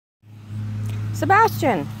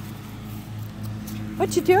Sebastian,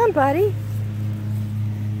 what you doing, buddy?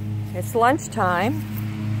 It's lunchtime.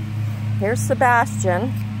 Here's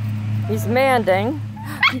Sebastian. He's manding.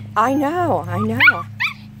 I know.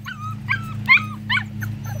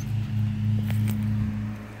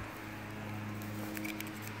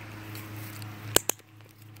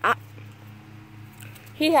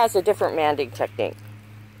 He has a different manding technique.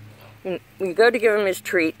 When you go to give him his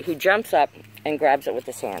treat, he jumps up and grabs it with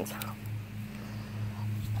his hands.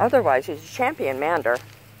 Otherwise, he's a champion mander.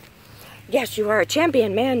 Yes, you are a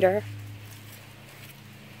champion mander.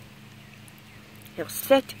 He'll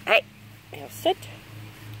sit. Hey, he'll sit.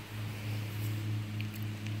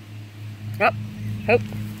 Up, hope.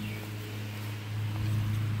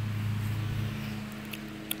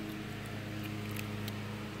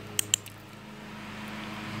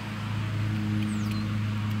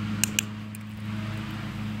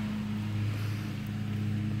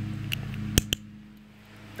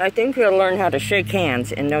 I think he'll learn how to shake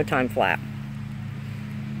hands in no time flat.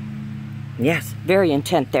 Yes, very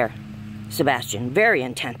intent there, Sebastian. Very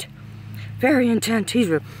intent. Very intent. He's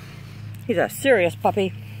a serious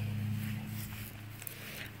puppy.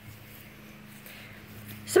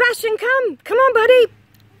 Sebastian, come on, buddy.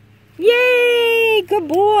 Yay, good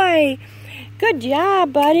boy. Good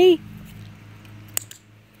job, buddy.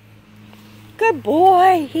 Good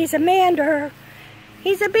boy. He's a mander.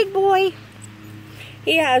 He's a big boy.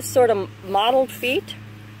 He has sort of mottled feet,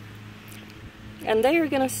 and they are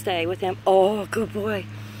going to stay with him. Oh, good boy.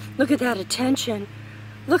 Look at that attention.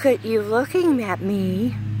 Look at you looking at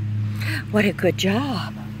me. What a good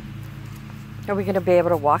job. Are we going to be able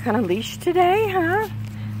to walk on a leash today, huh?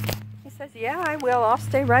 He says, yeah, I will. I'll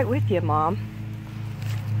stay right with you, Mom.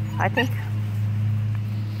 I think.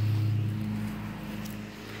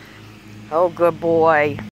 Oh, good boy.